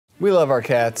We love our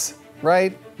cats,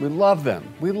 right? We love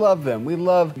them. We love them. We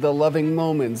love the loving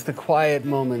moments, the quiet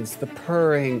moments, the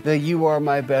purring, the you are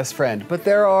my best friend. But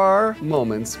there are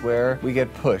moments where we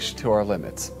get pushed to our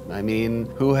limits. I mean,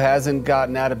 who hasn't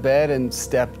gotten out of bed and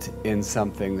stepped in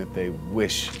something that they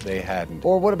wish they hadn't?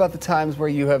 Or what about the times where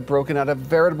you have broken out a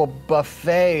veritable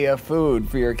buffet of food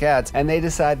for your cats and they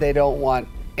decide they don't want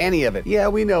any of it? Yeah,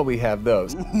 we know we have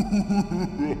those.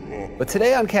 But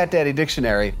today on Cat Daddy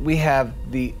Dictionary, we have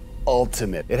the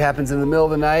ultimate. It happens in the middle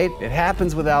of the night, it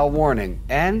happens without warning,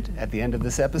 and at the end of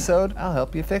this episode, I'll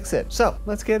help you fix it. So,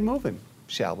 let's get moving,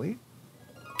 shall we?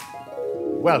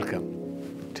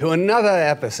 Welcome to another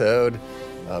episode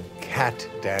of Cat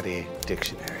Daddy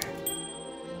Dictionary.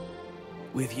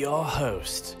 With your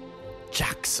host,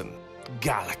 Jackson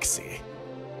Galaxy.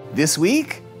 This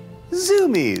week,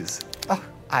 Zoomies. Oh,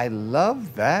 I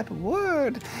love that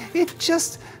word. It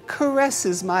just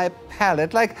caresses my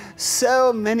palate like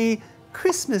so many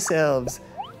Christmas elves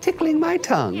tickling my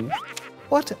tongue.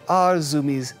 What are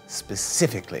Zoomies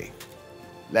specifically?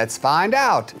 Let's find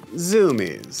out.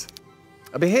 Zoomies.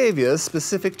 A behavior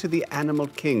specific to the animal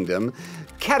kingdom,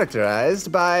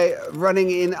 characterized by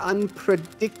running in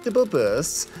unpredictable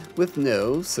bursts with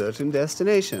no certain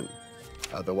destination.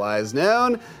 Otherwise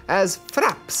known as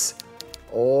fraps,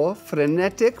 or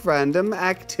frenetic random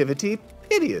activity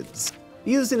periods.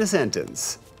 Used in a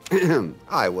sentence.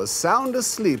 I was sound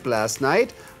asleep last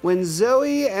night when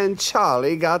Zoe and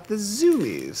Charlie got the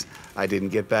Zoomies. I didn't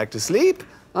get back to sleep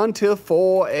until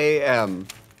 4 a.m.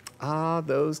 Ah,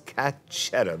 those cat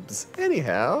cherubs.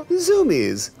 Anyhow,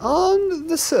 Zoomies, on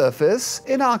the surface,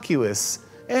 innocuous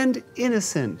and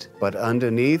innocent, but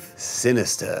underneath,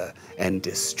 sinister and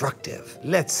destructive.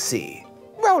 Let's see.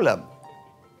 Roll 'em.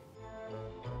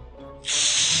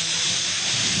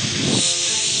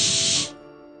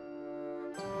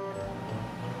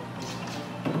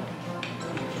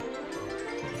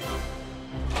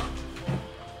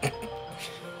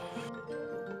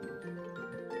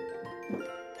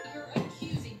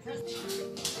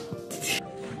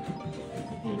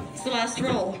 It's the last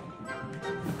roll.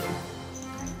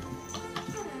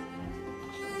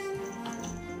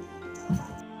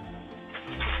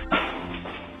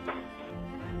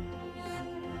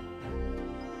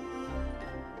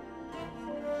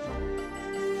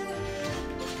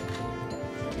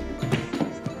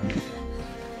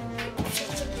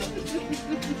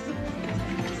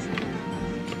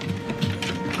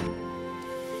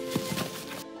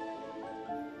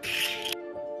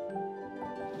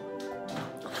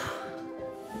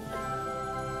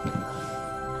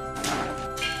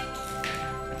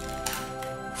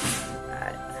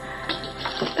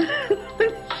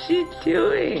 What's she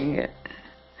doing?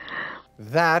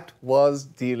 That was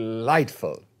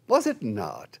delightful, was it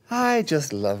not? I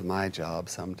just love my job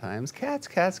sometimes. Cats,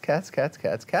 cats, cats, cats,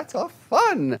 cats, cats are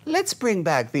fun. Let's bring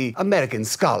back the American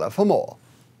scholar for more.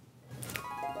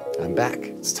 I'm back.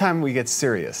 It's time we get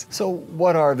serious. So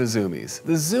what are the Zoomies?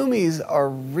 The Zoomies are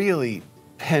really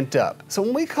pent up. So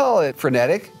when we call it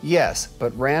frenetic, yes,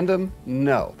 but random,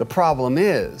 no. The problem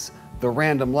is the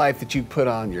random life that you put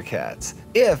on your cats.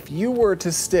 If you were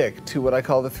to stick to what I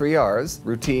call the 3 R's,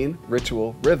 routine,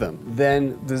 ritual, rhythm,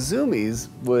 then the Zoomies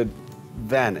would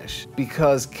vanish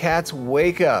because cats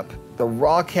wake up. The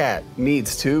raw cat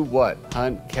needs to what?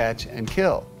 Hunt, catch, and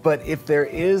kill. But if there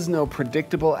is no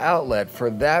predictable outlet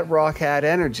for that raw cat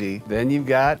energy, then you've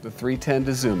got the 310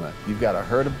 to Zuma. You've got a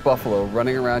herd of buffalo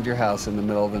running around your house in the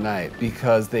middle of the night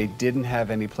because they didn't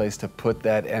have any place to put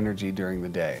that energy during the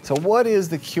day. So what is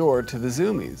the cure to the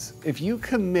Zoomies? If you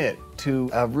commit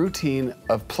to a routine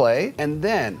of play and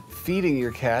then feeding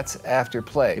your cats after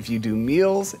play. If you do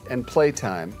meals and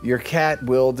playtime, your cat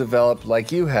will develop,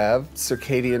 like you have,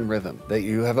 circadian rhythm, that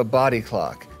you have a body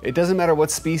clock. It doesn't matter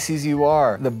what species you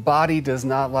are. The body does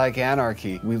not like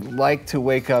anarchy. We like to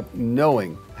wake up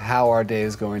knowing how our day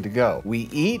is going to go. We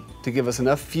eat to give us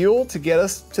enough fuel to get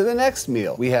us to the next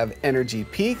meal. We have energy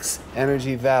peaks,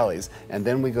 energy valleys, and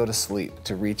then we go to sleep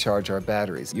to recharge our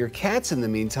batteries. Your cats, in the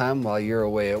meantime, while you're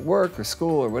away at work or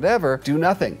school or whatever, do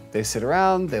nothing. They sit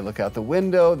around, they look out the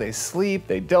window, they sleep,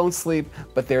 they don't sleep,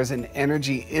 but there's an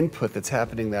energy input that's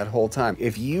happening that whole time.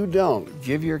 If you don't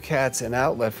give your cats an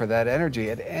outlet for that energy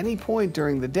at any point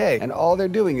during the day, and all they're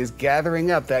doing is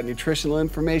gathering up that nutritional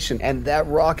information and that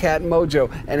raw cat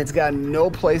mojo, and it's got no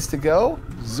place to go,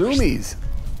 Zoomies.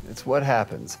 It's what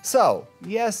happens. So,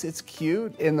 yes, it's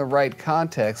cute in the right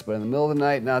context, but in the middle of the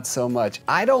night, not so much.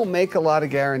 I don't make a lot of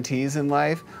guarantees in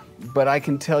life, but I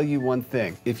can tell you one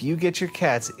thing. If you get your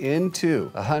cats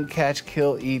into a hunt, catch,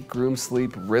 kill, eat, groom,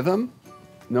 sleep rhythm,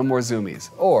 no more Zoomies,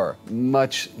 or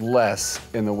much less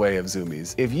in the way of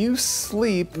Zoomies. If you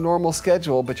sleep normal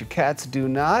schedule, but your cats do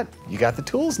not, you got the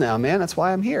tools now, man. That's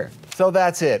why I'm here. So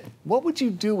that's it. What would you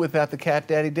do without the Cat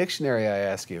Daddy Dictionary, I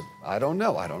ask you? I don't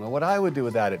know. I don't know what I would do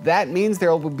without it. That means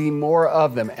there will be more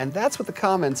of them, and that's what the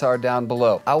comments are down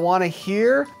below. I want to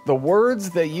hear the words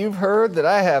that you've heard that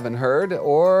I haven't heard,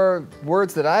 or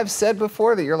words that I've said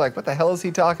before that you're like, what the hell is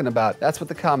he talking about? That's what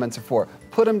the comments are for.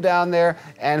 Put them down there,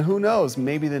 and who knows,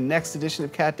 maybe the next edition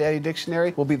of Cat Daddy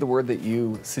Dictionary will be the word that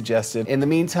you suggested. In the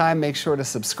meantime, make sure to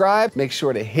subscribe, make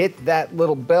sure to hit that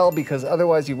little bell, because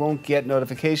otherwise you won't get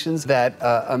notifications that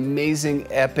amazing,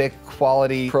 epic,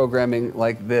 quality programming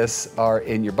like this are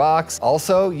in your box.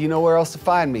 Also, you know where else to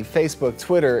find me: Facebook,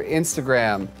 Twitter,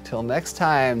 Instagram. Till next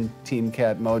time, Team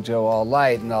Cat Mojo, all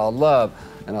light and all love,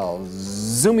 and all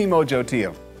zoomy mojo to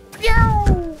you.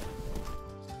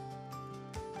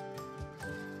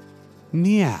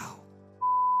 Meow.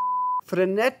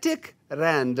 Frenetic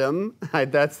random.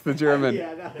 That's the German.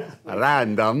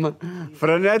 Random.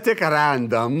 Frenetic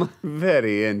random.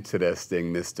 Very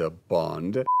interesting, Mr.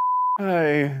 Bond.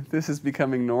 This is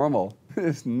becoming normal.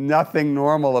 There's nothing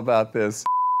normal about this.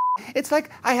 It's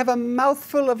like I have a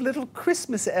mouthful of little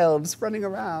Christmas elves running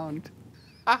around.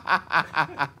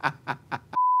 A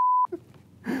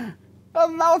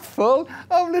mouthful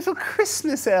of little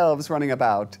Christmas elves running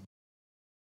about.